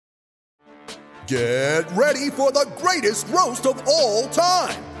Get ready for the greatest roast of all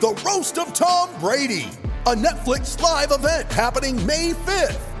time, the Roast of Tom Brady, a Netflix live event happening May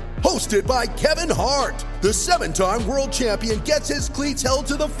 5th. Hosted by Kevin Hart, the 7-time world champion gets his cleats held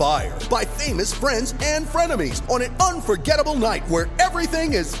to the fire by famous friends and frenemies on an unforgettable night where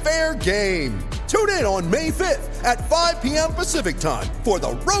everything is fair game. Tune in on May 5th at 5 p.m. Pacific time for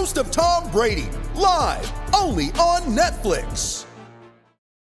the Roast of Tom Brady, live only on Netflix.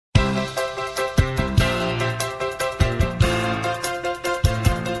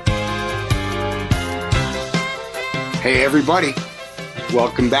 Hey everybody,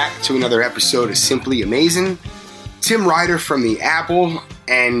 welcome back to another episode of Simply Amazing. Tim Ryder from the Apple,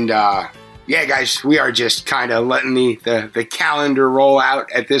 and yeah guys, we are just kind of letting the calendar roll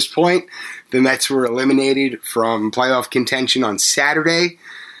out at this point. The Mets were eliminated from playoff contention on Saturday.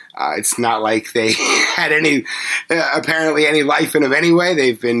 It's not like they had apparently any life in them anyway.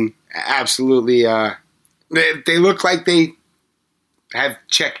 They've been absolutely, they look like they have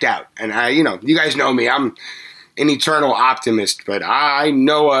checked out. And you guys know me, I'm an eternal optimist, but I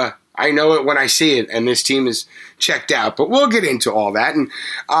know it when I see it, and this team is checked out. But we'll get into all that. And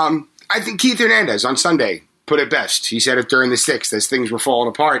I think Keith Hernandez on Sunday put it best. He said it during the sixth as things were falling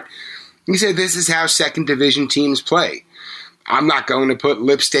apart. He said, "This is how second division teams play. I'm not going to put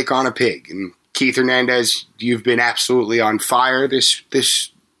lipstick on a pig." And Keith Hernandez, you've been absolutely on fire this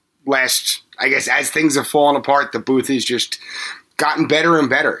last, I guess, as things have fallen apart, the booth has just gotten better and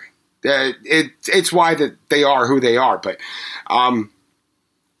better. It's why that they are who they are. But, I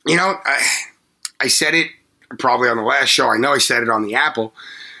said it probably on the last show. I know I said it on the Apple.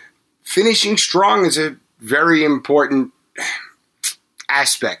 Finishing strong is a very important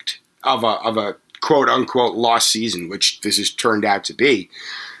aspect of a quote-unquote lost season, which this has turned out to be.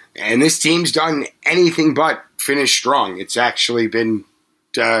 And this team's done anything but finish strong. It's actually been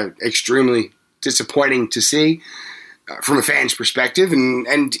extremely disappointing to see. From a fan's perspective,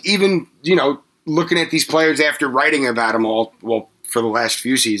 and even, looking at these players after writing about them all, well, for the last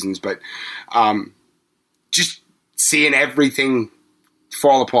few seasons, but just seeing everything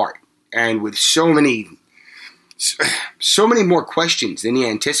fall apart, and with so many more questions than you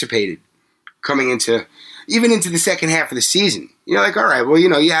anticipated coming into the second half of the season. You're like, all right, well,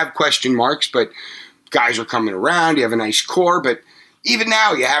 you have question marks, but guys are coming around, you have a nice core, but even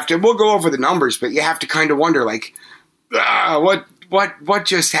now we'll go over the numbers, but you have to kind of wonder, like, what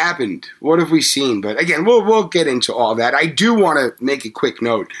just happened? What have we seen? But again, we'll get into all that. I do want to make a quick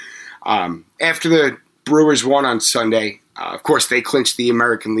note. After the Brewers won on Sunday, of course they clinched the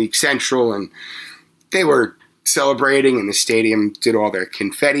American League Central, and they were celebrating, and the stadium did all their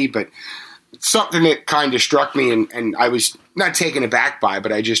confetti. But something that kind of struck me, and I was not taken aback by,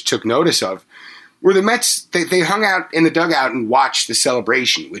 but I just took notice of, were the Mets. They hung out in the dugout and watched the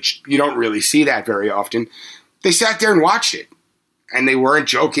celebration, which you don't really see that very often. They sat there and watched it, and they weren't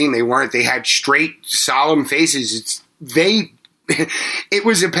joking. They had straight, solemn faces. It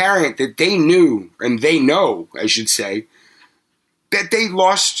was apparent that they knew, and they know, I should say, that they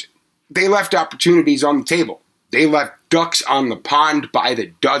left opportunities on the table. They left ducks on the pond by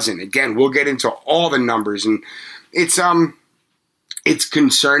the dozen. Again, we'll get into all the numbers, and it's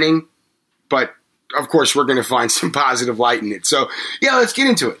concerning, but of course, we're going to find some positive light in it. So, yeah, let's get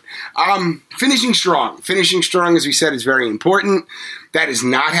into it. Finishing strong. Finishing strong, as we said, is very important. That has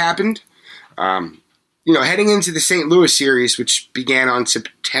not happened. Heading into the St. Louis series, which began on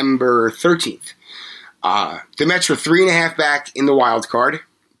September 13th, the Mets were 3.5 back in the wild card.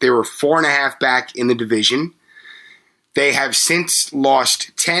 They were 4.5 back in the division. They have since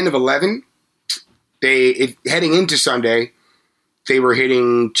lost 10 of 11. Heading into Sunday, they were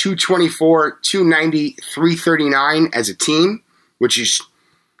hitting 224, 290, 339 as a team, which is,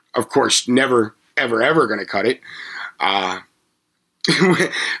 of course, never, ever, ever going to cut it.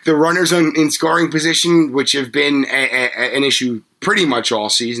 The runners in scoring position, which have been an issue pretty much all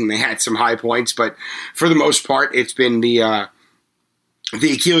season. They had some high points, but for the most part, it's been the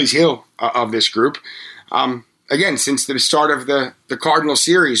Achilles heel of this group. Again, since the start of the Cardinal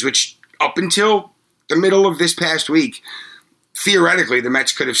series, which up until the middle of this past week, theoretically, the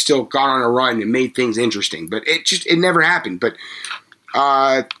Mets could have still gone on a run and made things interesting, but it never happened. But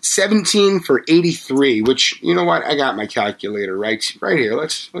 17 for 83, which, you know what? I got my calculator right here.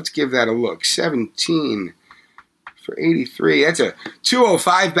 Let's give that a look. 17 for 83. That's a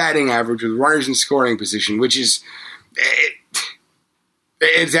 205 batting average with runners in scoring position, which is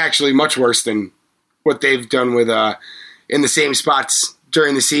it's actually much worse than what they've done with in the same spots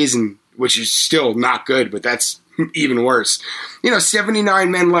during the season, which is still not good, but that's even worse. 79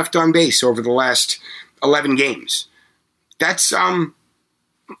 men left on base over the last 11 games. That's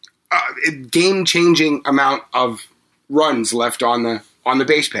game-changing amount of runs left on the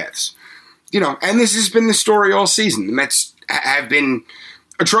base paths. And this has been the story all season. The Mets have been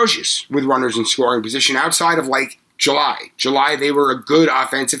atrocious with runners in scoring position outside of July. July, they were a good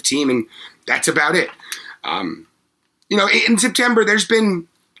offensive team, and that's about it. In September, there's been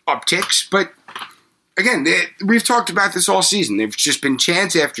upticks, but again, we've talked about this all season. There's just been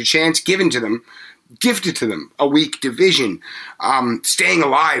chance after chance gifted to them, a weak division, staying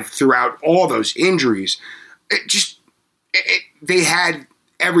alive throughout all those injuries. They had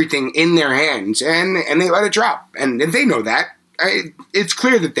everything in their hands, and they let it drop. And they know that. It's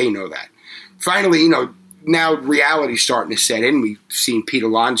clear that they know that. Finally, now reality's starting to set in. We've seen Pete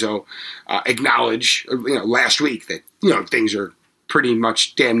Alonso acknowledge, last week that, things are pretty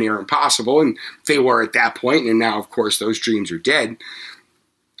much damn near impossible, and they were at that point, and now, of course, those dreams are dead.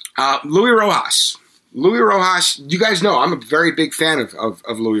 Luis Rojas. You guys know I'm a very big fan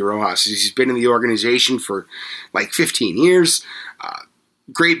of Luis Rojas. He's been in the organization for 15 years.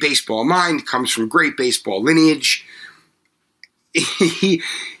 Great baseball mind, comes from great baseball lineage.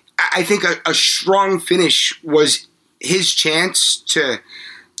 I think a strong finish was his chance to,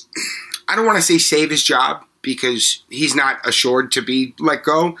 I don't want to say save his job, because he's not assured to be let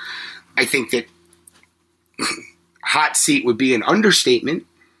go. I think that hot seat would be an understatement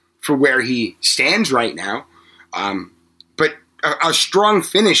for where he stands right now. But a strong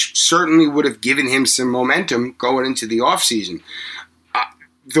finish certainly would have given him some momentum going into the offseason.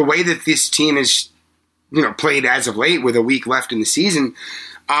 The way that this team is, played as of late with a week left in the season,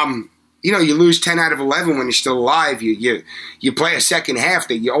 you lose 10 out of 11 when you're still alive. You play a second half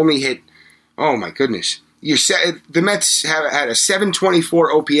that you only hit, oh my goodness. The Mets have had a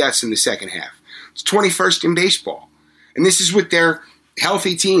 724 OPS in the second half. It's 21st in baseball. And this is with their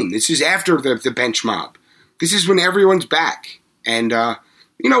healthy team. This is after the bench mob. This is when everyone's back. And,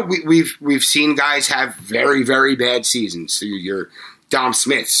 we've seen guys have very, very bad seasons. So your Dom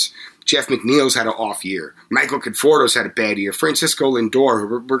Smiths, Jeff McNeil's had an off year. Michael Conforto's had a bad year. Francisco Lindor,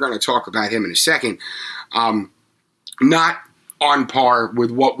 we're going to talk about him in a second, not on par with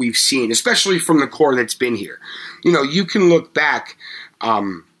what we've seen, especially from the core that's been here. You can look back.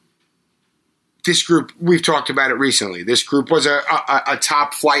 This group, we've talked about it recently. This group was a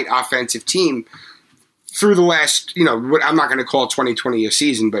top flight offensive team through the last, I'm not going to call 2020 a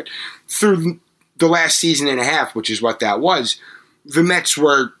season, but through the last season and a half, which is what that was, the Mets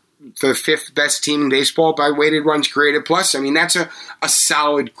were the fifth best team in baseball by weighted runs created plus. I mean, that's a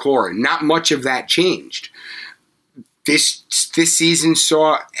solid core. Not much of that changed. This season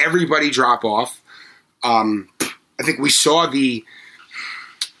saw everybody drop off. I think we saw the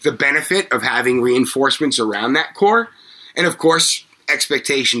benefit of having reinforcements around that core. And, of course,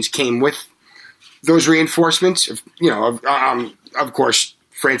 expectations came with those reinforcements. Of course,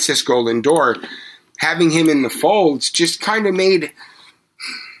 Francisco Lindor, having him in the folds just kind of made –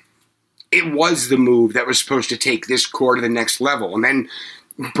 it was the move that was supposed to take this core to the next level. And then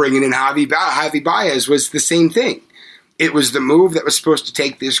bringing in Javi Baez was the same thing. It was the move that was supposed to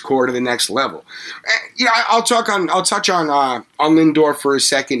take this core to the next level. I'll touch on Lindor for a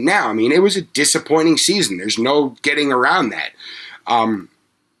second now. I mean, it was a disappointing season. There's no getting around that.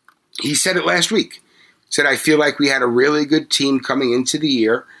 He said it last week. He said, I feel like we had a really good team coming into the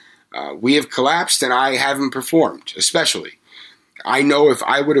year. We have collapsed, and I haven't performed, especially. I know if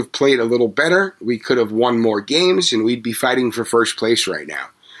I would have played a little better, we could have won more games, and we'd be fighting for first place right now.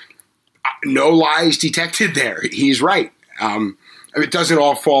 No lies detected there. He's right. It doesn't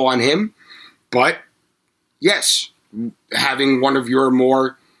all fall on him, but yes, having one of your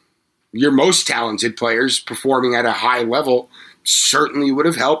most talented players performing at a high level certainly would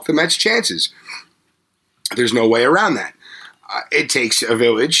have helped the Mets' chances. There's no way around that. It takes a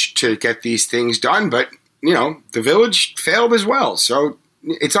village to get these things done, but the village failed as well, so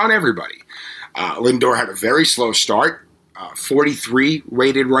it's on everybody. Lindor had a very slow start. 43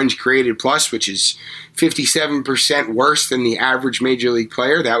 weighted runs created plus, which is 57% worse than the average major league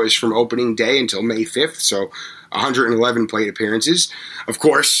player. That was from opening day until May 5th, so 111 plate appearances. Of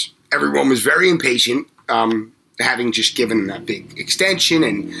course, everyone was very impatient, having just given that big extension,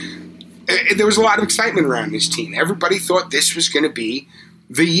 and there was a lot of excitement around this team. Everybody thought this was going to be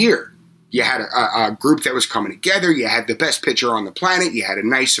the year. You had a group that was coming together. You had the best pitcher on the planet. You had a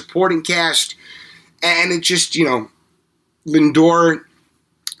nice supporting cast. And it just, Lindor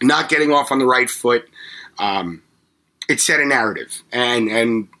not getting off on the right foot, it set a narrative.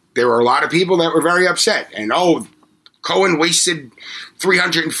 And there were a lot of people that were very upset. And, Cohen wasted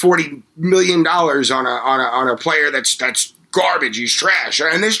 $340 million on a player that's garbage. He's trash.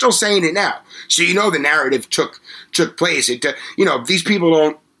 And they're still saying it now. So the narrative took place. These people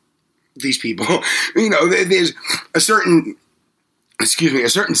don't these people. There's a certain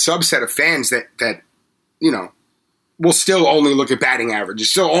subset of fans that will still only look at batting average,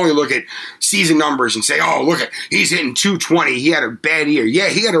 still only look at season numbers and say, oh, look at, he's hitting 220. He had a bad year. Yeah,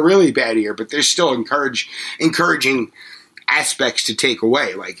 he had a really bad year, but there's still encouraging aspects to take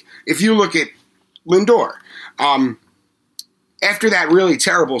away. Like, if you look at Lindor, after that really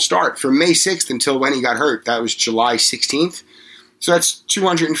terrible start from May 6th until when he got hurt, that was July 16th. So that's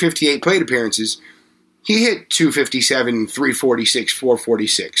 258 plate appearances. He hit 257, 346,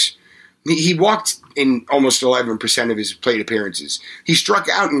 446. He walked in almost 11% of his plate appearances. He struck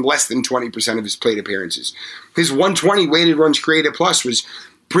out in less than 20% of his plate appearances. His 120 weighted runs created plus was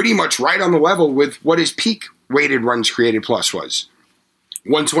pretty much right on the level with what his peak weighted runs created plus was.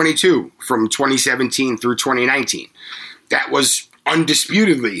 122 from 2017 through 2019. That was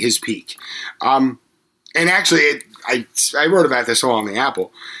undisputedly his peak. And actually, I wrote about this all on the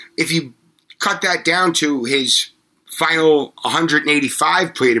Apple. If you cut that down to his final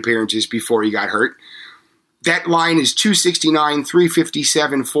 185 plate appearances before he got hurt, that line is 269,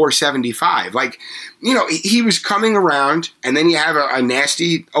 357, 475. Like, he was coming around, and then you have a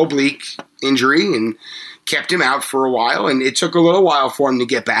nasty oblique injury and kept him out for a while, and it took a little while for him to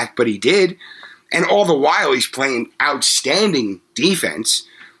get back, but he did. And all the while, he's playing outstanding defense.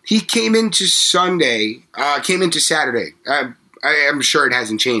 He came into Saturday. I'm sure it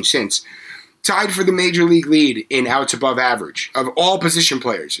hasn't changed since. Tied for the major league lead in outs above average of all position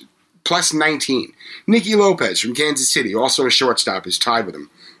players, plus 19. Nicky Lopez from Kansas City, also a shortstop, is tied with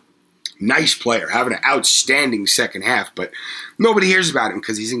him. Nice player, having an outstanding second half, but nobody hears about him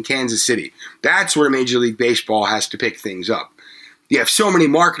because he's in Kansas City. That's where Major League Baseball has to pick things up. You have so many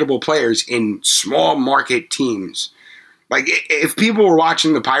marketable players in small market teams. Like, if people were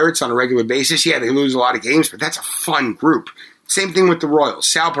watching the Pirates on a regular basis, yeah, they lose a lot of games, but that's a fun group. Same thing with the Royals.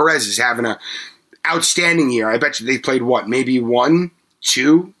 Sal Perez is having an outstanding year. I bet you they played, maybe 1,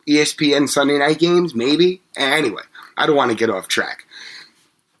 2 ESPN Sunday night games? Maybe? Anyway, I don't want to get off track.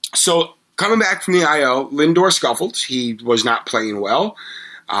 So, coming back from the IL, Lindor scuffled. He was not playing well.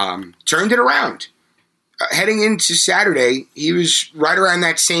 Turned it around. Heading into Saturday, he was right around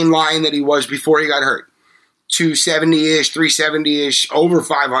that same line that he was before he got hurt. 270-ish, 370-ish, over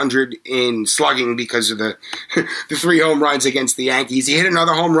 500 in slugging because of the 3 home runs against the Yankees. He hit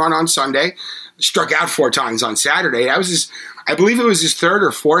another home run on Sunday, struck out 4 times on Saturday. That was I believe it was his 3rd or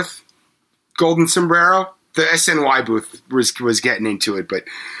 4th Golden Sombrero. The SNY booth was getting into it, but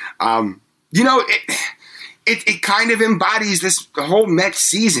it kind of embodies the whole Mets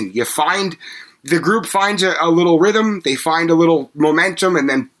season. The group finds a little rhythm, they find a little momentum, and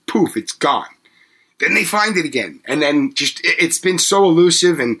then poof, it's gone. Then they find it again. And then it's been so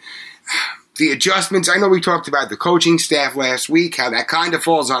elusive, and the adjustments. I know we talked about the coaching staff last week, how that kind of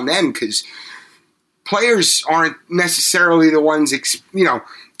falls on them because players aren't necessarily the ones,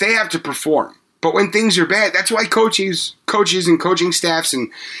 they have to perform. But when things are bad, that's why coaches and coaching staffs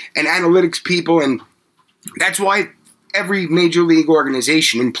and analytics people, and that's why every major league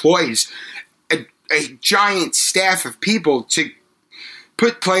organization employs a giant staff of people to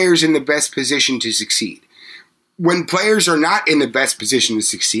put players in the best position to succeed. When players are not in the best position to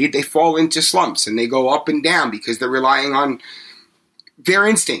succeed, they fall into slumps and they go up and down because they're relying on their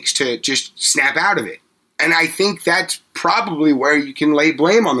instincts to just snap out of it. And I think that's probably where you can lay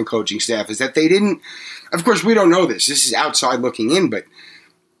blame on the coaching staff, is that they didn't, of course we don't know this is outside looking in, but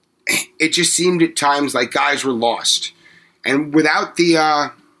it just seemed at times like guys were lost. And without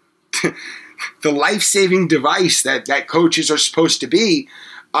the the life-saving device that coaches are supposed to be,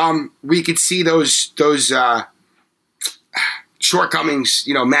 we could see those shortcomings,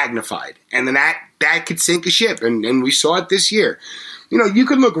 magnified. And then that could sink a ship. And we saw it this year. You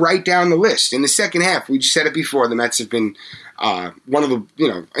could look right down the list. In the second half, we just said it before, the Mets have been one of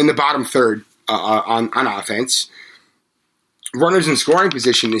the, in the bottom third on offense. Runners in scoring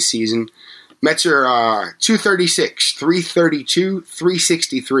position this season, Mets are 236, 332,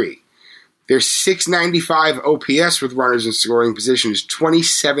 363. Their 695 OPS with runners in scoring position is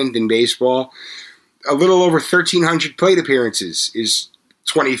 27th in baseball. A little over 1,300 plate appearances is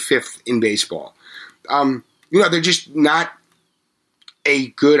 25th in baseball. They're just not a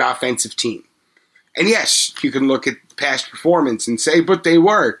good offensive team. And yes, you can look at past performance and say, but they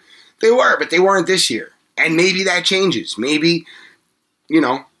were, but they weren't this year. And maybe that changes. Maybe,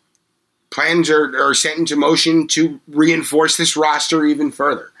 plans are set into motion to reinforce this roster even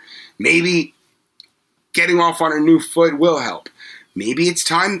further. Maybe getting off on a new foot will help. Maybe it's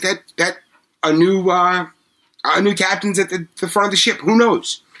time that a new captain's at the front of the ship. Who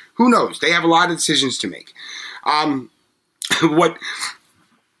knows? They have a lot of decisions to make.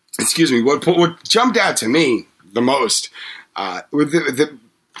 It's what jumped out to me the most with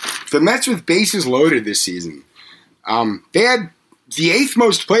the Mets with bases loaded this season. They had the 8th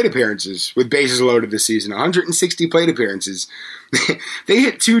most plate appearances with bases loaded this season, 160 plate appearances. They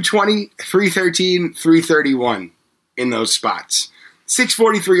hit 220, 313, 331 in those spots.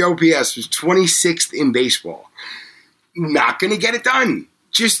 643 OPS was 26th in baseball. Not going to get it done.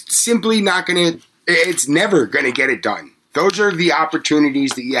 Just simply not going to. It's never going to get it done. Those are the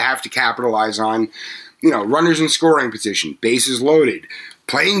opportunities that you have to capitalize on. Runners in scoring position, bases loaded,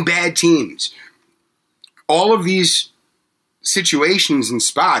 playing bad teams. All of these situations and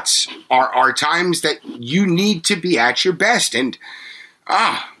spots are times that you need to be at your best. And,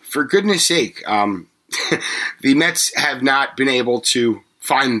 for goodness sake, the Mets have not been able to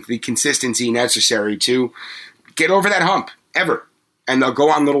find the consistency necessary to get over that hump, ever. And they'll go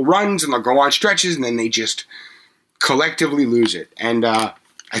on little runs and they'll go on stretches and then they just collectively lose it. And I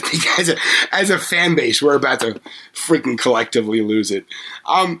think as a fan base, we're about to freaking collectively lose it.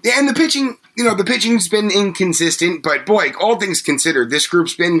 And the pitching, the pitching's been inconsistent, but boy, all things considered, this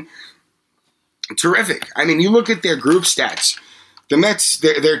group's been terrific. I mean, you look at their group stats. The Mets,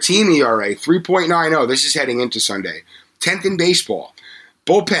 their team ERA, 3.90. This is heading into Sunday. 10th in baseball.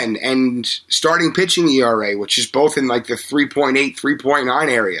 Bullpen and starting pitching ERA, which is both in like the 3.8, 3.9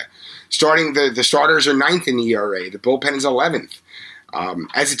 area. The starters are 9th in ERA. The bullpen is 11th.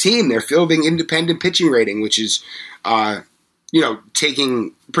 As a team, they're fielding independent pitching rating, which is,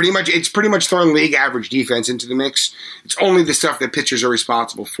 taking it's pretty much throwing league average defense into the mix. It's only the stuff that pitchers are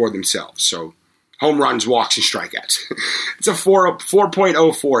responsible for themselves. So home runs, walks, and strikeouts. It's a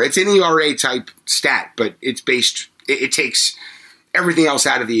 4.04. It's an ERA type stat, but it's based. It takes everything else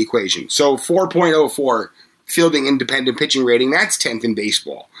out of the equation. So 4.04 fielding independent pitching rating. That's 10th in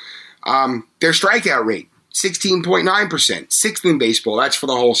baseball. Their strikeout rate. 16.9%, 6th in baseball. That's for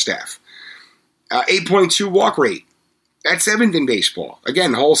the whole staff. 8.2 walk rate. That's 7th in baseball.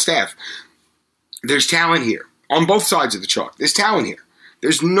 Again, the whole staff. There's talent here on both sides of the chalk. There's talent here.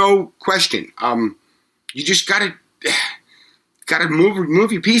 There's no question. You just gotta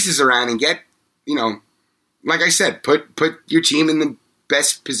move your pieces around and get, like I said, put your team in the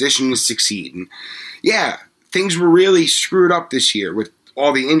best position to succeed. And yeah, things were really screwed up this year with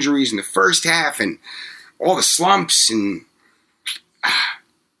all the injuries in the first half and all the slumps and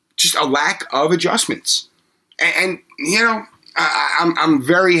just a lack of adjustments. And I'm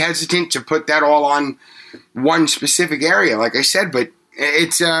very hesitant to put that all on one specific area, like I said, but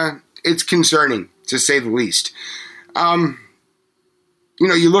it's concerning, to say the least.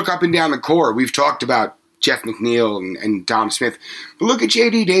 You look up and down the core. We've talked about Jeff McNeil and Dom Smith, but look at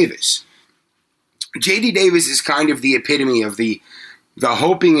J.D. Davis. J.D. Davis is kind of the epitome of the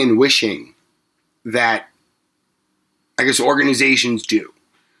hoping and wishing that, I guess, organizations do.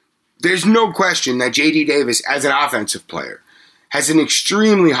 There's no question that J.D. Davis, as an offensive player, has an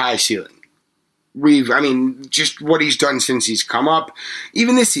extremely high ceiling. Just what he's done since he's come up.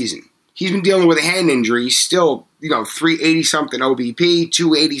 Even this season, he's been dealing with a hand injury. He's still, 380-something OBP,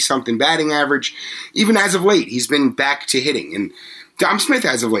 280-something batting average. Even as of late, he's been back to hitting. And Dom Smith,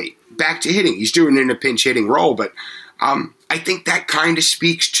 as of late, back to hitting. He's doing it in a pinch hitting role, but I think that kind of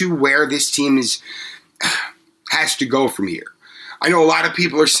speaks to where this team has to go from here. I know a lot of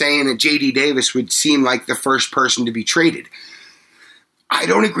people are saying that J.D. Davis would seem like the first person to be traded. I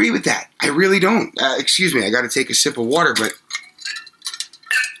don't agree with that. I really don't. Excuse me, I got to take a sip of water, but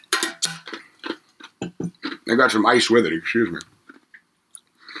I got some ice with it. Excuse me.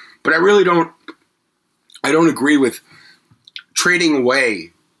 But I really don't. I don't agree with trading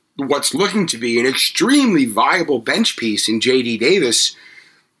away what's looking to be an extremely viable bench piece in J.D. Davis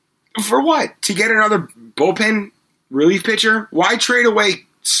for what? To get another bullpen relief pitcher? Why trade away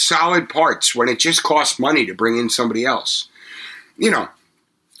solid parts when it just costs money to bring in somebody else?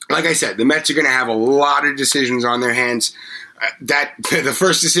 Like I said, the Mets are going to have a lot of decisions on their hands. The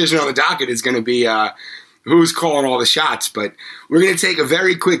first decision on the docket is going to be who's calling all the shots. But we're going to take a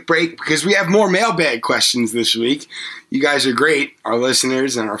very quick break because we have more mailbag questions this week. You guys are great. Our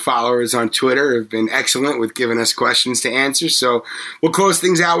listeners and our followers on Twitter have been excellent with giving us questions to answer. So we'll close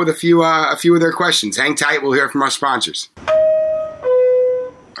things out with a few of their questions. Hang tight. We'll hear from our sponsors.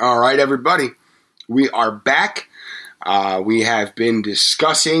 All right, everybody. We are back. We have been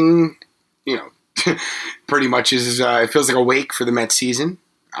discussing, pretty much it feels like a wake for the Mets season.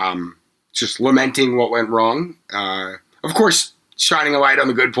 Just lamenting what went wrong. Of course, shining a light on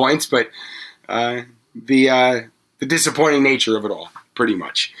the good points, but the disappointing nature of it all, pretty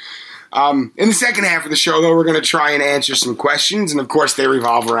much. In the second half of the show, though, we're going to try and answer some questions, and of course, they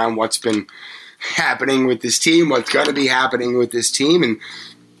revolve around what's been happening with this team, what's going to be happening with this team, and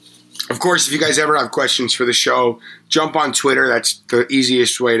Of course, if you guys ever have questions for the show, jump on Twitter. That's the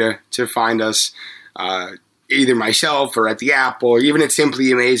easiest way to find us. Either myself or at the Apple or even at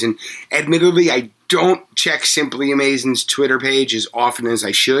Simply Amazing. Admittedly, I don't check Simply Amazing's Twitter page as often as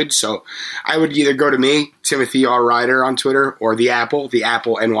I should, so I would either go to me, Timothy R. Ryder on Twitter, or the Apple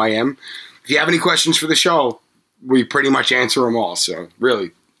NYM. If you have any questions for the show, we pretty much answer them all, so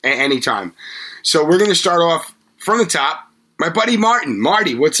really, anytime. So we're going to start off from the top. My buddy Martin.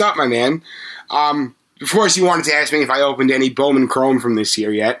 Marty, what's up, my man? Of course, you wanted to ask me if I opened any Bowman Chrome from this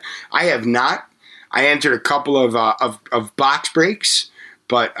year yet. I have not. I entered a couple of box breaks,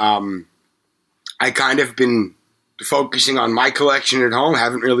 but I kind of been focusing on my collection at home.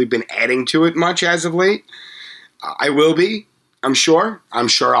 Haven't really been adding to it much as of late. I will be, I'm sure. I'm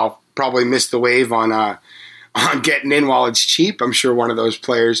sure I'll probably miss the wave on getting in while it's cheap. I'm sure one of those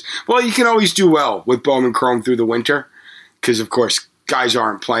players. Well, you can always do well with Bowman Chrome through the winter because, of course, guys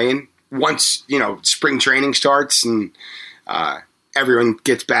aren't playing. Once, spring training starts and everyone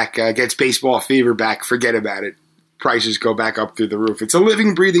gets back, gets baseball fever back, forget about it. Prices go back up through the roof. It's a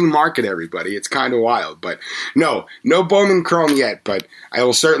living, breathing market, everybody. It's kind of wild. But no Bowman Chrome yet, but I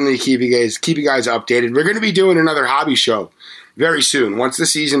will certainly keep you guys updated. We're going to be doing another hobby show very soon. Once the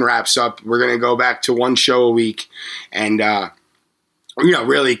season wraps up, we're going to go back to one show a week and,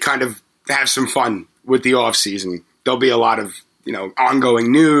 really kind of have some fun with the off season. There'll be a lot of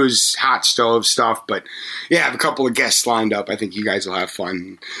ongoing news, hot stove stuff. But, I have a couple of guests lined up. I think you guys will have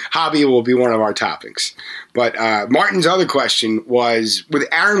fun. Hobby will be one of our topics. But Martin's other question was, with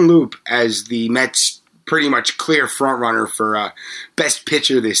Aaron Loup as the Mets' pretty much clear frontrunner for best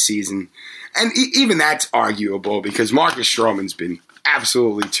pitcher this season, and even that's arguable because Marcus Stroman's been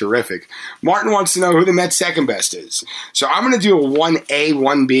absolutely terrific. Martin wants to know who the Mets' second best is. So I'm going to do a 1A,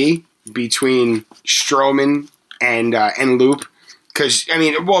 1B between Stroman and Loup. Because,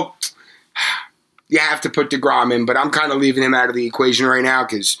 you have to put DeGrom in, but I'm kind of leaving him out of the equation right now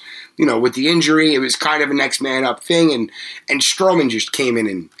because, with the injury, it was kind of a next man up thing, and Stroman just came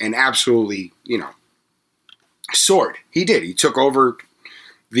in and absolutely, soared. He did. He took over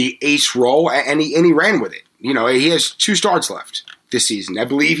the ace role, and he ran with it. He has 2 starts left this season. I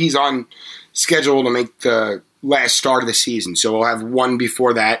believe he's on schedule to make the last start of the season, so we'll have one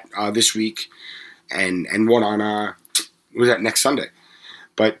before that this week and one on next Sunday.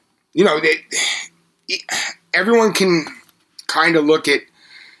 But everyone can kind of look at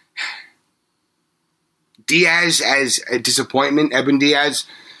Diaz as a disappointment, Edwin Diaz,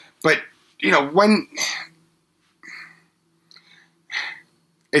 but when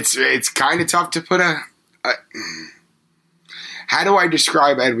it's kind of tough to put how do I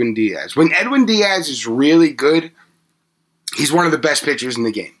describe Edwin Diaz? When Edwin Diaz is really good, he's one of the best pitchers in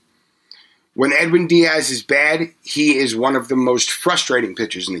the game. When Edwin Diaz is bad, he is one of the most frustrating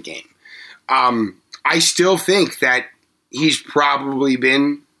pitchers in the game. I still think that he's probably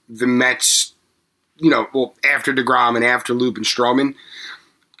been the Mets, after DeGrom and after Loup and Stroman.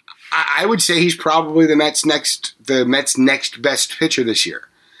 I would say he's probably the Mets' next best pitcher this year.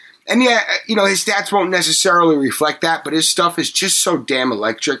 And his stats won't necessarily reflect that, but his stuff is just so damn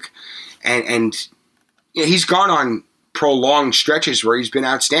electric. And he's gone on prolonged stretches where he's been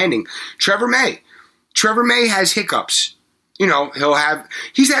outstanding. Trevor May has hiccups.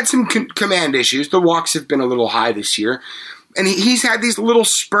 He's had some command issues. The walks have been a little high this year. And he's had these little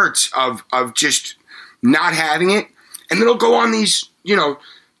spurts of just not having it. And then he'll go on these,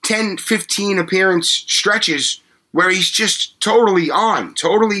 10, 15 appearance stretches where he's just totally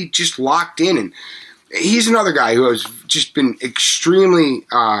just locked in. And he's another guy who has just been extremely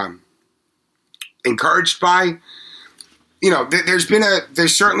encouraged by.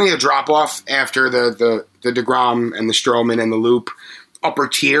 There's certainly a drop off after the DeGrom and the Stroman and the Loup upper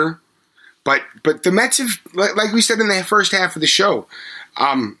tier, but the Mets have, like we said in the first half of the show,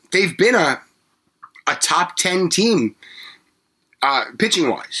 they've been a top 10 team pitching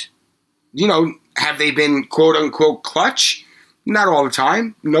wise. Have they been quote unquote clutch? Not all the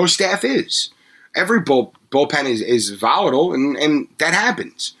time. No staff is. Every bullpen is volatile, and that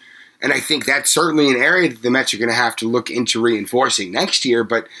happens. And I think that's certainly an area that the Mets are going to have to look into reinforcing next year.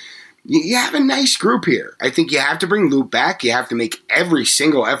 But you have a nice group here. I think you have to bring Loup back. You have to make every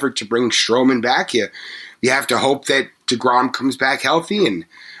single effort to bring Stroman back. You have to hope that DeGrom comes back healthy, and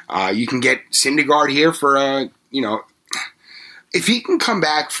you can get Syndergaard here for if he can come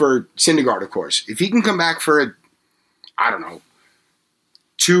back for Syndergaard, of course. If he can come back for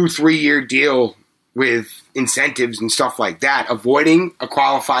 2-3 year deal with incentives and stuff like that, avoiding a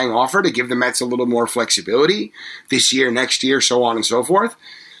qualifying offer to give the Mets a little more flexibility this year, next year, so on and so forth.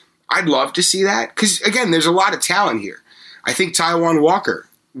 I'd love to see that because, again, there's a lot of talent here. I think Taijuan Walker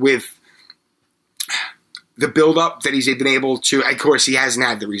with the build-up that he's been able to, of course, he hasn't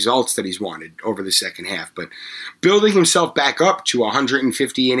had the results that he's wanted over the second half, but building himself back up to a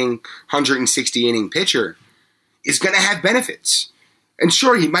 150-inning, 160-inning pitcher is going to have benefits. And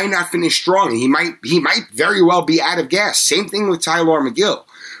sure, he might not finish strong. He might very well be out of gas. Same thing with Tyler McGill.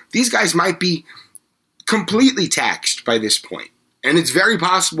 These guys might be completely taxed by this point, and it's very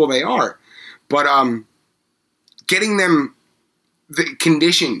possible they are. But getting them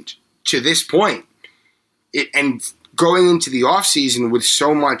conditioned to this point and going into the offseason with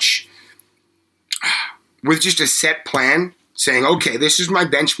so much, with just a set plan, saying, okay, this is my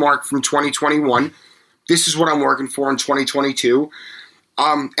benchmark from 2021. This is what I'm working for in 2022.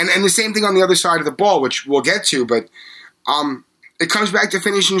 And the same thing on the other side of the ball, which we'll get to, but it comes back to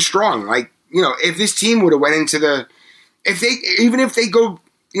finishing strong. Like, if this team would have went into even if they go,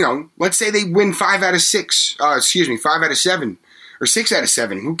 let's say they win 5 out of 7, or 6 out of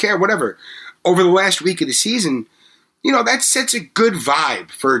 7, who cares, whatever, over the last week of the season, that sets a good vibe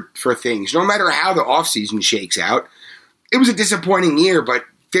for things, no matter how the offseason shakes out. It was a disappointing year, but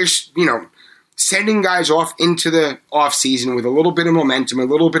there's, sending guys off into the offseason with a little bit of momentum, a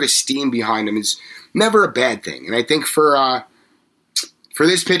little bit of steam behind them is never a bad thing. And I think for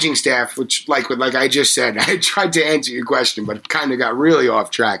this pitching staff, which, like I just said, I tried to answer your question, but kind of got really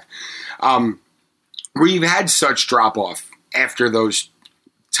off track. We've had such drop-off after those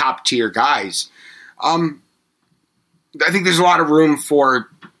top-tier guys. I think there's a lot of room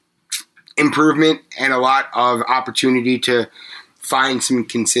for improvement and a lot of opportunity to find some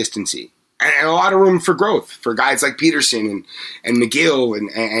consistency. And a lot of room for growth for guys like Peterson and McGill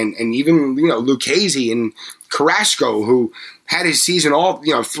and even, Lucchesi and Carrasco, who had his season all,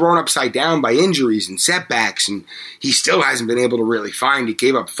 thrown upside down by injuries and setbacks, and he still hasn't been able to really find. He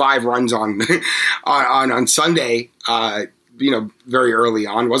gave up 5 runs on on Sunday, very early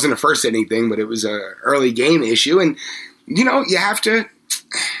on. It wasn't a first inning thing, but it was an early game issue. And, you have to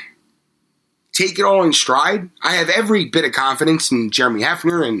take it all in stride. I have every bit of confidence in Jeremy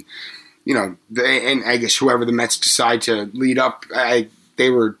Hefner and, and I guess whoever the Mets decide to lead up. They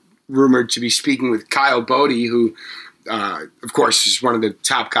were rumored to be speaking with Kyle Bodie, who, of course, is one of the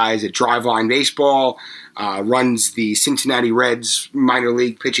top guys at Driveline Baseball, runs the Cincinnati Reds minor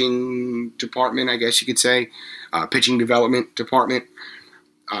league pitching department, I guess you could say, pitching development department.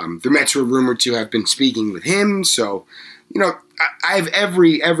 The Mets were rumored to have been speaking with him. So, I have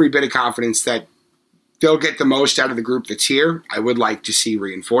every bit of confidence that they'll get the most out of the group that's here. I would like to see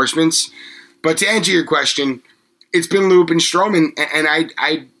reinforcements. But to answer your question, it's been Loup and Stroman, and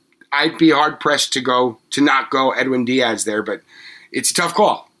I'd be hard-pressed to not go Edwin Diaz there, but it's a tough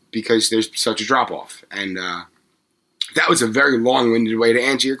call because there's such a drop-off. And that was a very long-winded way to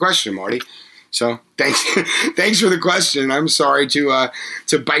answer your question, Marty. So thanks for the question. I'm sorry to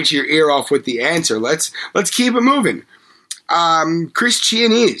bite your ear off with the answer. Let's keep it moving. Chris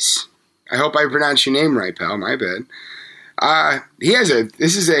Chianese. I hope I pronounced your name right, pal. My bad.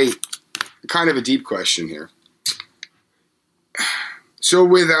 This is a kind of a deep question here. So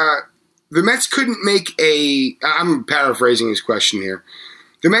with the Mets couldn't make I'm paraphrasing his question here.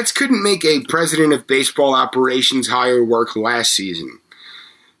 The Mets couldn't make a president of baseball operations hire work last season.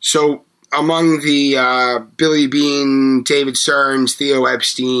 So among the Billy Beane, David Stearns, Theo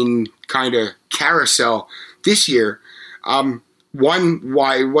Epstein kind of carousel this year,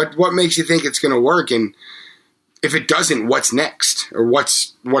 what makes you think it's going to work? And if it doesn't, what's next? Or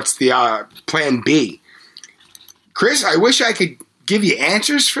what's the plan B? Chris, I wish I could give you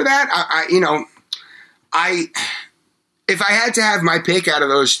answers for that. If I had to have my pick out of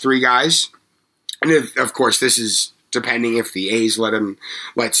those 3 guys, and of course this is depending if the A's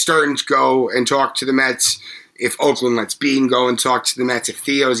let Stearns go and talk to the Mets, if Oakland lets Beane go and talk to the Mets, if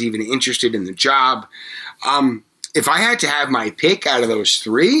Theo's even interested in the job. If I had to have my pick out of those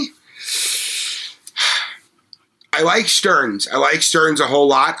 3, I like Stearns. I like Stearns a whole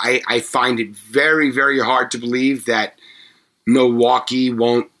lot. I find it very, very hard to believe that Milwaukee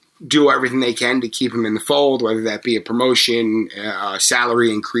won't do everything they can to keep him in the fold, whether that be a promotion, a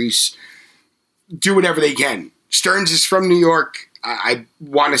salary increase, do whatever they can. Stearns is from New York. I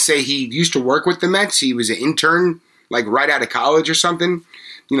want to say he used to work with the Mets. He was an intern, like right out of college or something,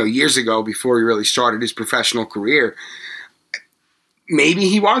 years ago before he really started his professional career. Maybe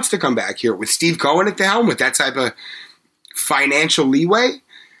he wants to come back here with Steve Cohen at the helm with that type of financial leeway.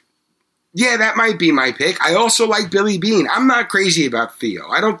 Yeah, that might be my pick. I also like Billy Beane. I'm not crazy about Theo.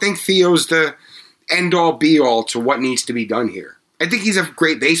 I don't think Theo's the end-all, be-all to what needs to be done here. I think he's a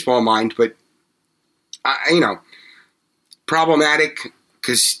great baseball mind, but, problematic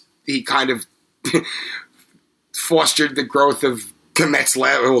because he kind of fostered the growth of the Mets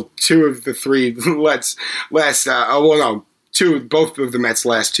two of the three both of the Mets'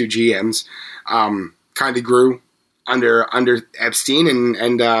 last two GMs kind of grew under Epstein,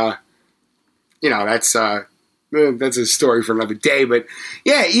 and that's a story for another day. But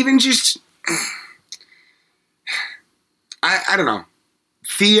yeah, even just I don't know.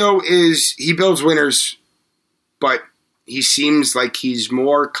 Theo he builds winners, but he seems like he's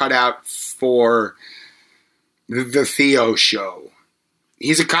more cut out for the Theo show.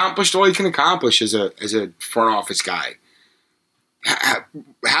 He's accomplished all he can accomplish as a front office guy.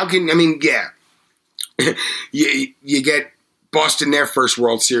 How can, you get Boston their first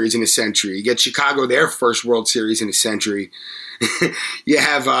World Series in a century. You get Chicago their first World Series in a century. You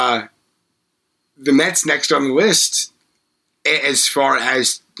have the Mets next on the list as far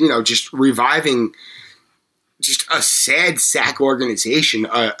as, just reviving just a sad sack organization,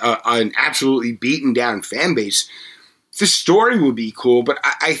 an absolutely beaten down fan base. The story would be cool, but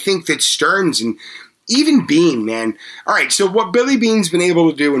I think that Stearns and even Beane, man. All right, so what Billy Beane's been able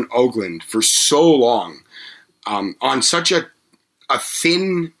to do in Oakland for so long, on such a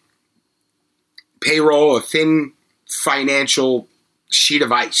thin payroll, a thin financial sheet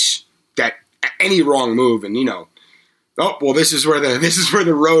of ice, that any wrong move, and this is where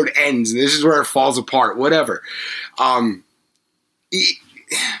the road ends, and this is where it falls apart, whatever. I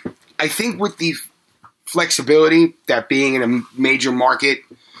think with the flexibility that being in a major market,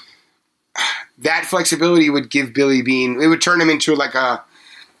 that flexibility would give Billy Beane, it would turn him into like a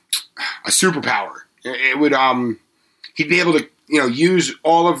superpower. It would he'd be able to use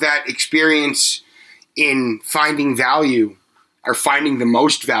all of that experience in finding value, or finding the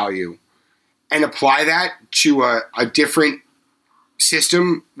most value, and apply that to a different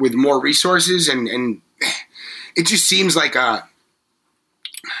system with more resources, and it just seems like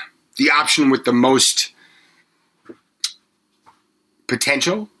the option with the most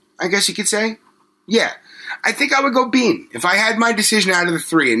potential, I guess you could say. Yeah, I think I would go Beane. If I had my decision out of the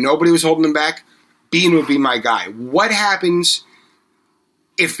three and nobody was holding him back, Beane would be my guy. What happens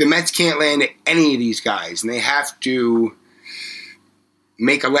if the Mets can't land any of these guys and they have to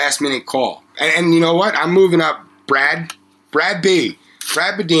make a last-minute call? And you know what? I'm moving up Brad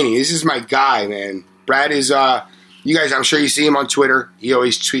Bedini. This is my guy, man. Brad is, you guys, I'm sure you see him on Twitter. He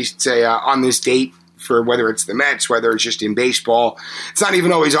always tweets on this date, for whether it's the Mets, whether it's just in baseball. It's not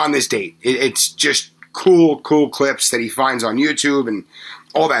even always on this date. It's just cool clips that he finds on YouTube and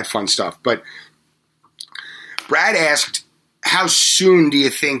all that fun stuff. But Brad asked, how soon do you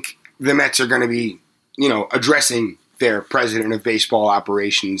think the Mets are going to be, addressing their president of baseball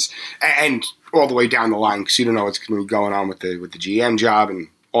operations, and all the way down the line, because you don't know what's going to be going on with the GM job and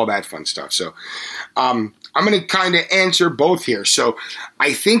all that fun stuff. So I'm going to kind of answer both here. So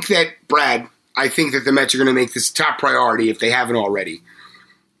I think that the Mets are going to make this top priority if they haven't already.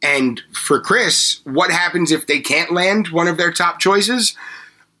 And for Chris, what happens if they can't land one of their top choices?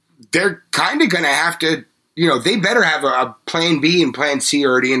 They're kind of going to have to, they better have a plan B and plan C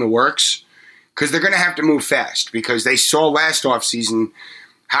already in the works, because they're going to have to move fast, because they saw last offseason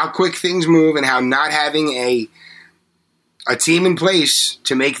how quick things move and how not having a team in place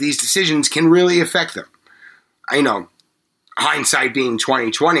to make these decisions can really affect them. I know, hindsight being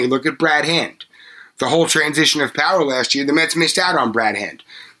 20/20, look at Brad Hand. The whole transition of power last year, the Mets missed out on Brad Hand.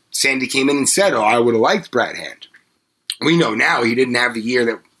 Sandy came in and said, I would have liked Brad Hand. We know now he didn't have the year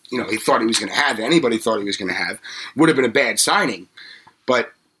that he thought he was going to have, that anybody thought he was going to have. Would have been a bad signing.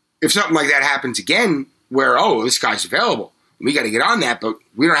 But if something like that happens again, where, this guy's available, we got to get on that, but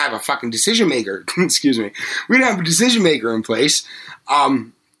we don't have a fucking decision maker. Excuse me. We don't have a decision maker in place.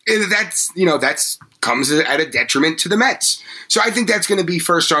 That's comes at a detriment to the Mets. So I think that's going to be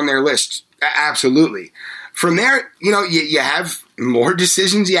first on their list. Absolutely. From there, you have more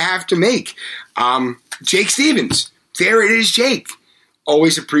decisions you have to make. Jake Stevens. There it is, Jake.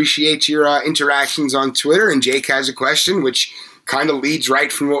 Always appreciate your interactions on Twitter, and Jake has a question which kind of leads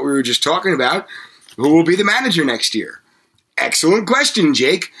right from what we were just talking about. Who will be the manager next year? Excellent question,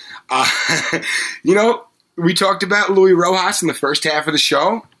 Jake. We talked about Luis Rojas in the first half of the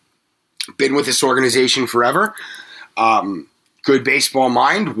show. Been with this organization forever. Good baseball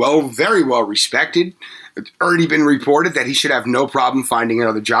mind. Very well respected. It's already been reported that he should have no problem finding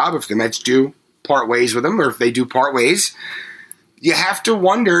another job if the Mets do part ways with him, or if they do part ways. You have to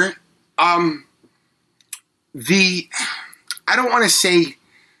wonder, I don't want to say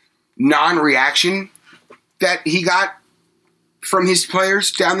non-reaction that he got from his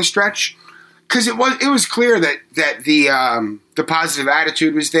players down the stretch, because it was clear that the positive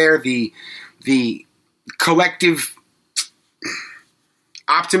attitude was there, the collective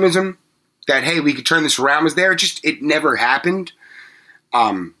optimism that, hey, we could turn this around was there. It never happened.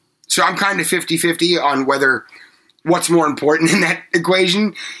 So I'm kind of 50-50 on what's more important in that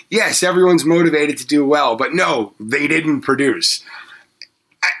equation. Yes, everyone's motivated to do well, but no, they didn't produce.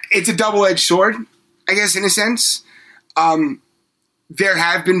 It's a double-edged sword, I guess, in a sense. There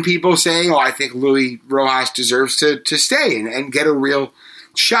have been people saying, I think Luis Rojas deserves to stay and get a real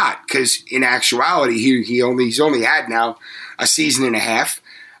shot, because in actuality, he's only had now a season and a half.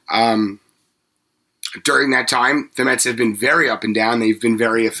 During that time, the Mets have been very up and down. They've been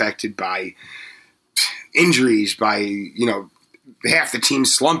very affected by injuries, by, half the team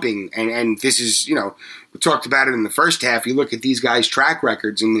slumping. And this is, we talked about it in the first half. You look at these guys' track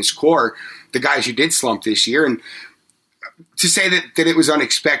records in this core, the guys who did slump this year, and to say that it was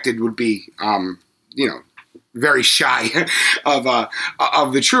unexpected would be, very shy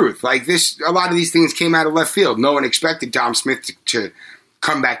of the truth. Like this, a lot of these things came out of left field. No one expected Dom Smith to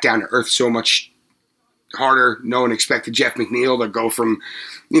come back down to earth so much harder. No one expected Jeff McNeil to go from,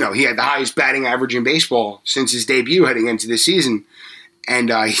 he had the highest batting average in baseball since his debut heading into the season, and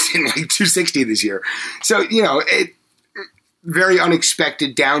he's in like 260 this year. So, very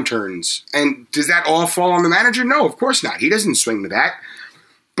unexpected downturns. And does that all fall on the manager? No, of course not. He doesn't swing the bat.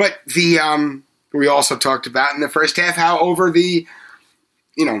 But we also talked about in the first half how over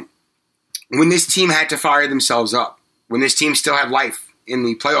when this team had to fire themselves up, when this team still had life in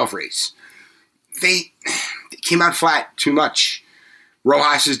the playoff race, they came out flat too much.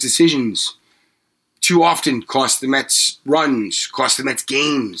 Rojas's decisions too often cost the Mets runs, cost the Mets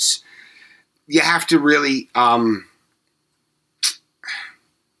games. You have to really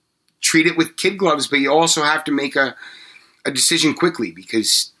treat it with kid gloves, but you also have to make a decision quickly,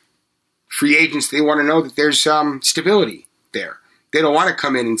 because free agents, they want to know that there's stability there. They don't want to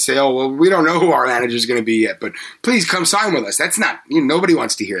come in and say, we don't know who our manager is going to be yet, but please come sign with us. That's not, nobody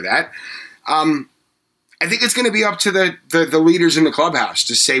wants to hear that. I think it's going to be up to the leaders in the clubhouse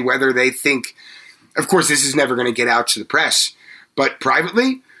to say whether they think, of course, this is never going to get out to the press, but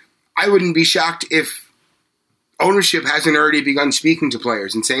privately, I wouldn't be shocked if ownership hasn't already begun speaking to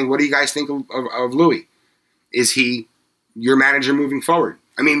players and saying, what do you guys think of Luis? Is he your manager moving forward?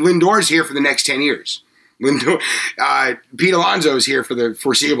 I mean, Lindor's here for the next 10 years. Pete Alonso's here for the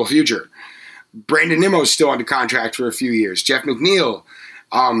foreseeable future. Brandon Nimmo's still under contract for a few years. Jeff McNeil,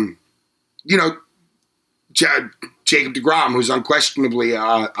 Jacob deGrom, who's unquestionably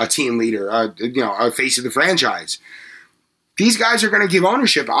a team leader, a face of the franchise. These guys are going to give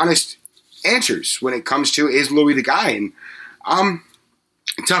ownership honest answers when it comes to, is Luis the guy? And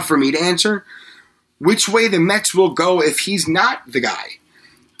tough for me to answer which way the Mets will go if he's not the guy.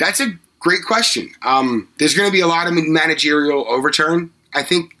 That's a great question. There's going to be a lot of managerial overturn, I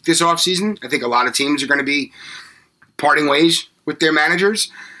think, this offseason. I think a lot of teams are going to be parting ways with their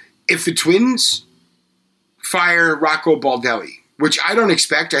managers. If the Twins fire Rocco Baldelli, which I don't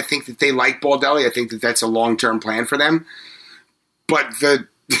expect, I think that they like Baldelli. I think that that's a long-term plan for them. But the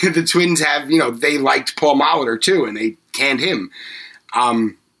Twins have, they liked Paul Molitor too, and they canned him. I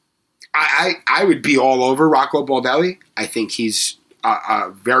would be all over Rocco Baldelli. I think he's a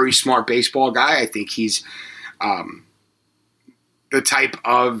very smart baseball guy. I think he's the type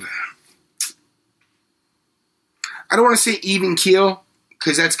of, I don't want to say even keel,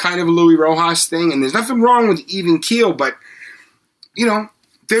 because that's kind of a Luis Rojas thing, and there's nothing wrong with even keel, but,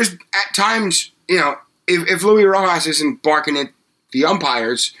 there's at times, if Luis Rojas isn't barking at the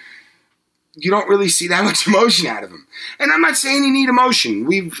umpires, you don't really see that much emotion out of him. And I'm not saying you need emotion.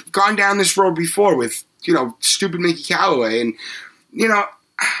 We've gone down this road before with, stupid Mickey Callaway, and,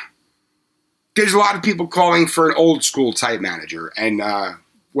 there's a lot of people calling for an old school type manager, and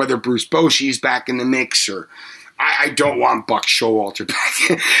whether Bruce Bochy's back in the mix, or I don't want Buck Showalter back.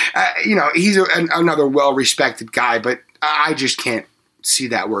 He's another well-respected guy, but I just can't see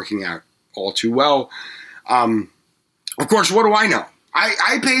that working out all too well. Of course, what do I know?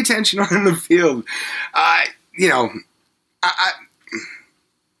 I pay attention on the field. I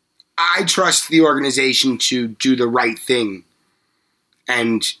trust the organization to do the right thing,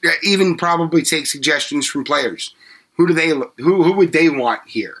 and even probably take suggestions from players. Who would they want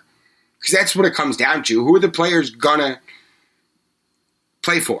here? Because that's what it comes down to. Who are the players gonna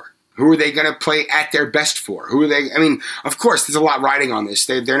play for? Who are they gonna play at their best for? Who are they? I mean, of course, there's a lot riding on this.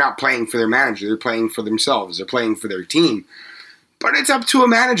 They're not playing for their manager. They're playing for themselves. They're playing for their team. But it's up to a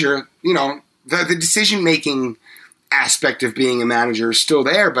manager. The decision-making aspect of being a manager is still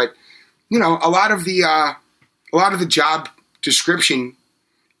there. But a lot of the job description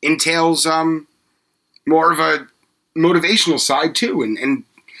entails more of a motivational side too, and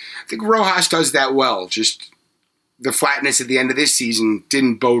I think Rojas does that well. Just the flatness at the end of this season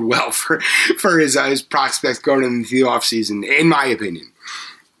didn't bode well for his prospects going into the offseason, in my opinion.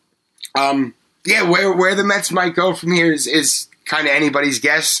 Yeah, where the Mets might go from here is kind of anybody's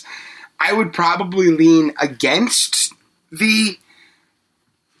guess. I would probably lean against the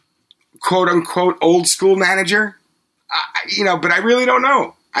quote-unquote old school manager, but I really don't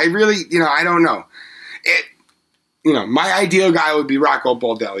know. I don't know. My ideal guy would be Rocco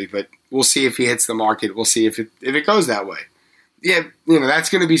Baldelli, but we'll see if he hits the market. We'll see if it goes that way. Yeah, that's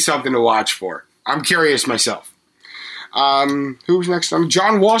going to be something to watch for. I'm curious myself. Who's next?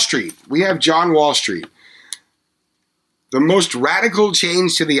 John Wall Street. We have John Wall Street. The most radical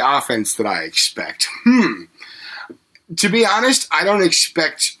change to the offense that I expect. To be honest, I don't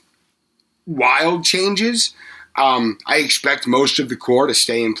expect wild changes. I expect most of the core to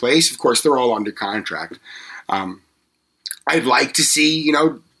stay in place. Of course, they're all under contract. I'd like to see,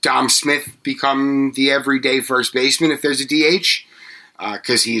 Dom Smith become the everyday first baseman if there's a DH,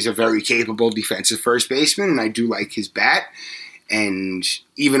 because he's a very capable defensive first baseman, and I do like his bat. And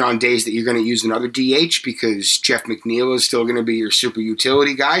even on days that you're going to use another DH, because Jeff McNeil is still going to be your super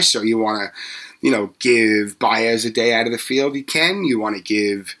utility guy, so you want to, give Baez a day out of the field, you can. You want to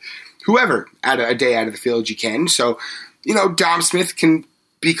give whoever a day out of the field, you can. So, Dom Smith can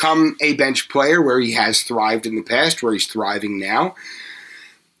become a bench player where he has thrived in the past, where he's thriving now.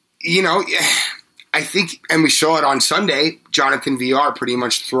 I think, and we saw it on Sunday, Jonathan VR pretty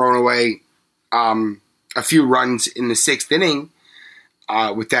much thrown away a few runs in the sixth inning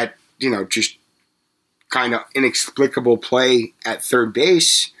with that, just kind of inexplicable play at third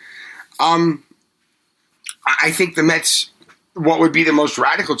base. I think the Mets, what would be the most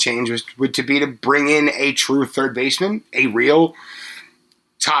radical change would be to bring in a true third baseman, a real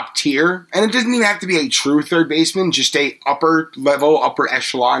top tier, and it doesn't even have to be a true third baseman, just a upper level, upper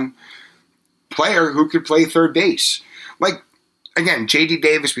echelon player who could play third base. Like, again, J.D.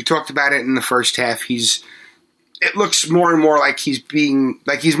 Davis, we talked about it in the first half. It looks more and more like he's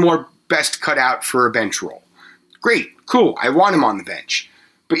more best cut out for a bench role. Great, cool, I want him on the bench,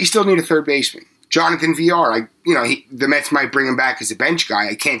 but you still need a third baseman. Jonathan VR, the Mets might bring him back as a bench guy.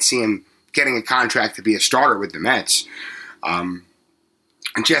 I can't see him getting a contract to be a starter with the Mets.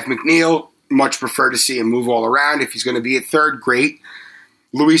 And Jeff McNeil, much prefer to see him move all around. If he's going to be at third, great.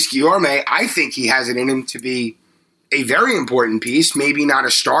 Luis Guillorme, I think he has it in him to be a very important piece. Maybe not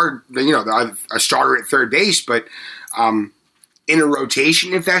a star, a starter at third base, but in a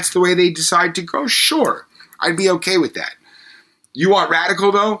rotation, if that's the way they decide to go, sure, I'd be okay with that. You want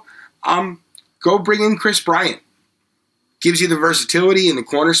radical though? Go bring in Chris Bryant. Gives you the versatility in the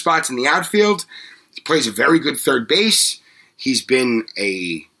corner spots in the outfield. He plays a very good third base. He's been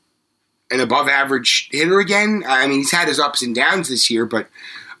an above-average hitter again. I mean, he's had his ups and downs this year, but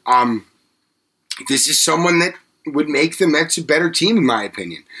this is someone that would make the Mets a better team, in my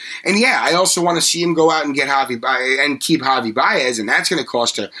opinion. And yeah, I also want to see him go out and get Javi Baez and keep Javi Baez, and that's going to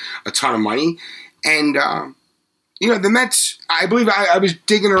cost a ton of money. And the Mets, I believe I was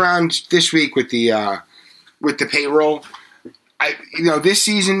digging around this week with the payroll. This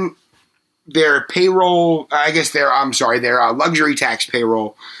season, their payroll, their luxury tax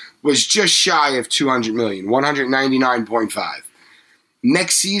payroll was just shy of $200 million, 199.5.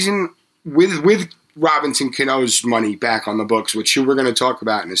 Next season, with Robinson Cano's money back on the books, which we're going to talk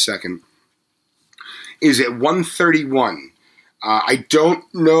about in a second, is at 131. I don't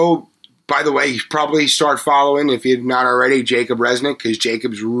know. By the way, you probably start following, if you're not already, Jacob Resnick, because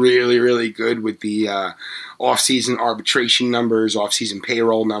Jacob's really, really good with the off-season arbitration numbers, off-season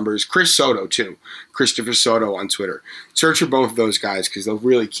payroll numbers. Chris Soto, too. Christopher Soto on Twitter. Search for both of those guys because they'll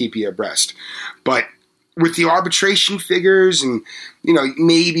really keep you abreast. But with the arbitration figures and,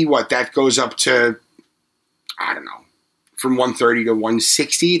 maybe that goes up to, I don't know, from 130 to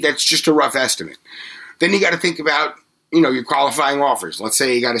 160. That's just a rough estimate. Then you got to think about, your qualifying offers. Let's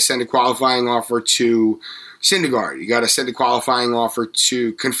say you got to send a qualifying offer to Syndergaard. You got to send a qualifying offer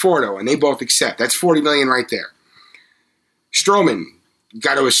to Conforto, and they both accept. That's $40 million right there. Stroman,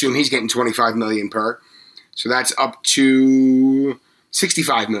 got to assume he's getting $25 million per. So that's up to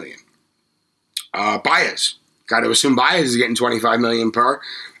 $65 million. Baez, got to assume Baez is getting $25 million per.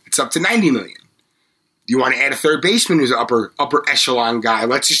 It's up to $90 million. You want to add a third baseman who's an upper echelon guy.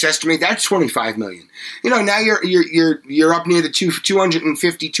 Let's just estimate that's $25 million. Now you're up near the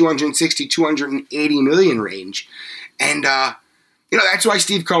 250, 260, 280 million range. And that's why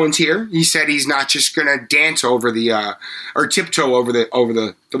Steve Cohen's here. He said he's not just going to dance over or tiptoe over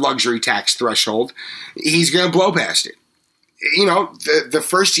the luxury tax threshold. He's going to blow past it. The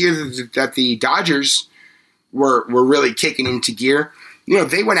first year that the Dodgers were really kicking into gear,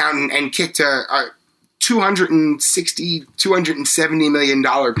 they went out and kicked a $260, $270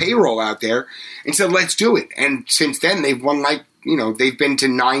 million payroll out there and said, let's do it. And since then, they've won they've been to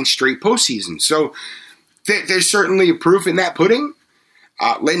 9 straight postseasons. So there's certainly a proof in that pudding.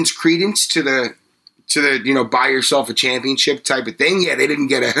 Lends credence to the buy yourself a championship type of thing. Yeah, they didn't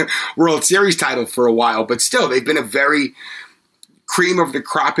get a World Series title for a while, but still, they've been a very cream of the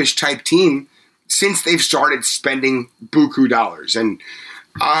crop-ish type team since they've started spending buku dollars. And,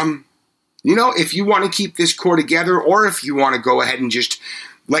 if you want to keep this core together, or if you want to go ahead and just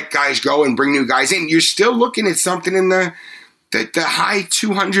let guys go and bring new guys in, you're still looking at something in the high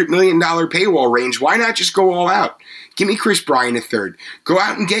 $200 million payroll range. Why not just go all out? Give me Chris Bryant a third. Go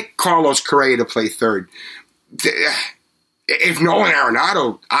out and get Carlos Correa to play third. If Nolan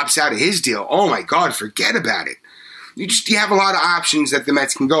Arenado opts out of his deal, oh my God, forget about it. You have a lot of options that the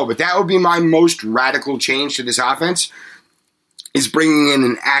Mets can go, but that would be my most radical change to this offense, is bringing in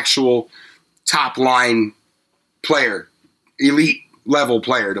an actual top-line player, elite level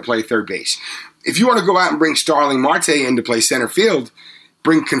player to play third base. If you want to go out and bring Starling Marte in to play center field,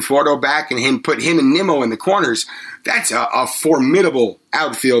 bring Conforto back and put him and Nimmo in the corners, that's a formidable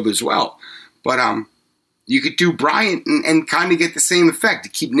outfield as well. But you could do Bryant and kind of get the same effect. To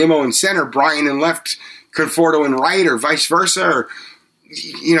keep Nimmo in center, Bryant in left, Conforto in right, or vice versa. Or,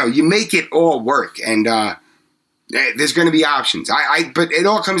 you make it all work. And there's going to be options. But it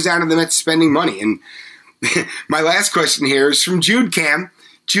all comes down to the Mets spending money. And my last question here is from Jude Cam.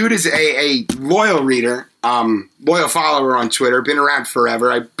 Jude is a loyal reader, loyal follower on Twitter, been around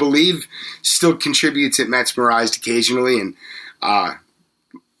forever. I believe still contributes at Mets Merized occasionally. And I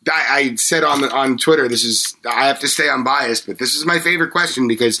said on Twitter, I have to stay unbiased, but this is my favorite question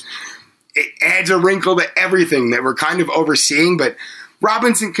because it adds a wrinkle to everything that we're kind of overseeing. But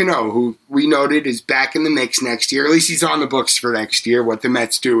Robinson Cano, who we noted is back in the mix next year, at least he's on the books for next year. What the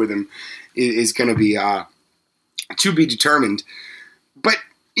Mets do with him is going to be to be determined. But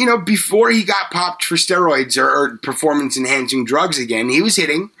before he got popped for steroids or performance-enhancing drugs again, he was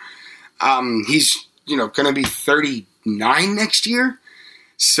hitting. He's, going to be 39 next year.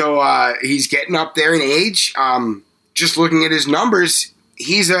 So he's getting up there in age. Just looking at his numbers,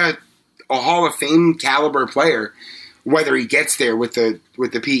 he's a Hall of Fame caliber player. Whether he gets there with the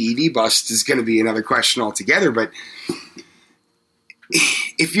PED bust is going to be another question altogether. But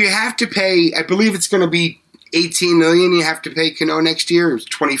if you have to pay, I believe it's going to be $18 million you have to pay Cano next year. It was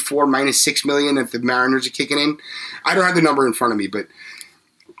 24 minus $6 million if the Mariners are kicking in. I don't have the number in front of me, but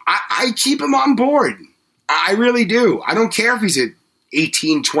I keep him on board. I really do. I don't care if he's an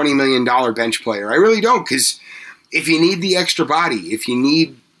 $18, $20 million bench player. I really don't, because if you need the extra body, if you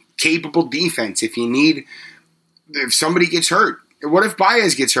need capable defense, if somebody gets hurt, what if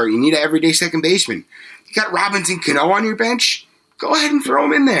Baez gets hurt? You need an everyday second baseman. You got Robinson Cano on your bench? Go ahead and throw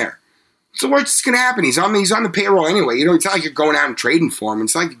him in there. What's the worst that's going to happen? He's on the payroll anyway. It's not like you're going out and trading for him.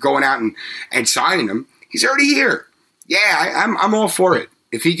 It's not like you're going out and signing him. He's already here. Yeah, I'm all for it.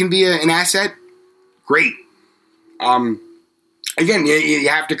 If he can be an asset, great. Again, you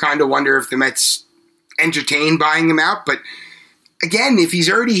have to kind of wonder if the Mets entertain buying him out. But again, if he's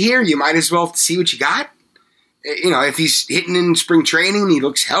already here, you might as well see what you got. If he's hitting in spring training and he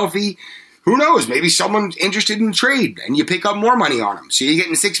looks healthy, who knows? Maybe someone's interested in the trade and you pick up more money on him. So you're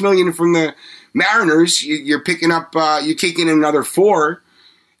getting $6 million from the Mariners. You're picking up, you're kicking in another $4 million,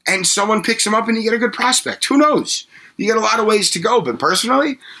 and someone picks him up and you get a good prospect. Who knows? You got a lot of ways to go. But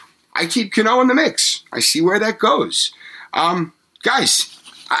personally, I keep Cano in the mix. I see where that goes. Guys,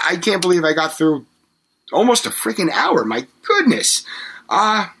 I can't believe I got through almost a freaking hour. My goodness.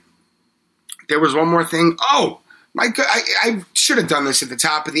 There was one more thing. Oh, my God, I should have done this at the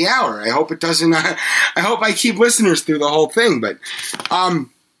top of the hour. I hope it doesn't. I hope I keep listeners through the whole thing. But,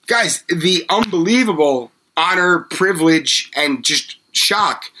 guys, the unbelievable honor, privilege, and just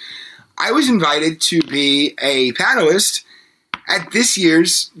shock. I was invited to be a panelist at this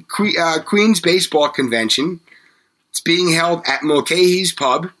year's Queens Baseball Convention. It's being held at Mulcahy's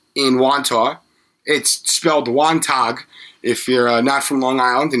Pub in Wantagh. It's spelled Wantagh. If you're not from Long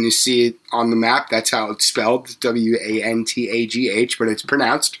Island and you see it on the map, that's how it's spelled, Wantaghh, but it's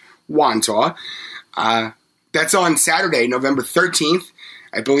pronounced Wantagh. That's on Saturday, November 13th.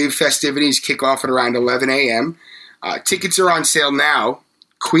 I believe festivities kick off at around 11 a.m. Tickets are on sale now,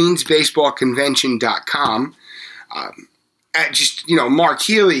 queensbaseballconvention.com. Mark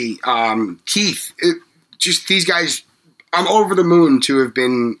Healy, Keith, just these guys, I'm over the moon to have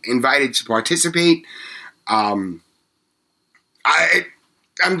been invited to participate. I'm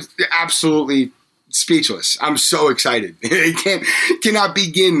absolutely speechless. I'm so excited. I cannot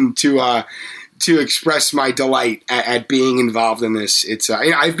begin to express my delight at being involved in this. It's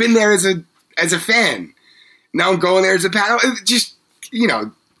I've been there as a fan. Now I'm going there as a panel.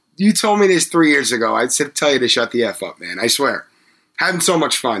 You told me this 3 years ago. I'd tell you to shut the F up, man. I swear. having so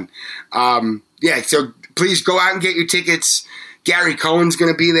much fun. So please go out and get your tickets. Gary Cohen's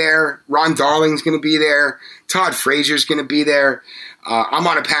going to be there. Ron Darling's going to be there. Todd Frazier's going to be there. I'm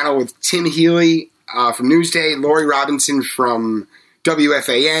on a panel with Tim Healy from Newsday, Lori Robinson from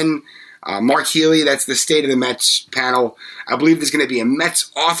WFAN, Mark Healy, that's the State of the Mets panel. I believe there's going to be a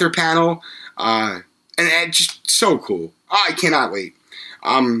Mets author panel, and just so cool. I cannot wait.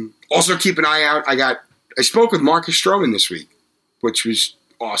 Also keep an eye out. I spoke with Marcus Stroman this week, which was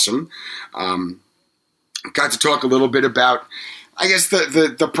awesome. Got to talk a little bit about, I guess,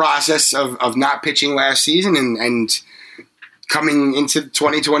 the process of not pitching last season and coming into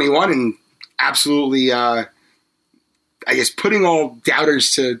 2021 and absolutely, putting all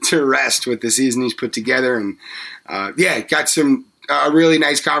doubters to rest with the season he's put together. And got a really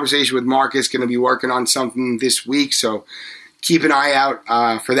nice conversation with Marcus. Going to be working on something this week, so keep an eye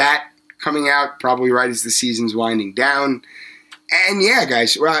out for that coming out probably right as the season's winding down. And yeah,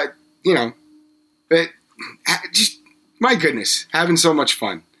 guys, just my goodness, having so much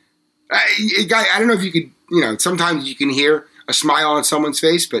fun. I don't know if you could, sometimes you can hear a smile on someone's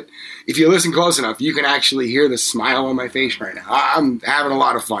face, but if you listen close enough, you can actually hear the smile on my face right now. I'm having a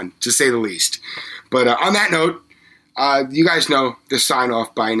lot of fun, to say the least. But on that note, you guys know the sign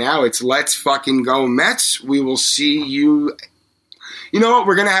off by now. It's Let's Fucking Go Mets. We will see you. You know what?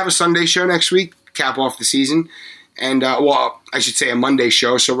 We're going to have a Sunday show next week, cap off the season. And, I should say a Monday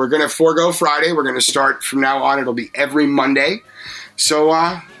show. So we're going to forego Friday. We're going to start from now on. It'll be every Monday. So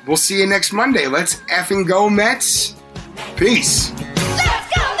we'll see you next Monday. Let's effing go Mets. Peace.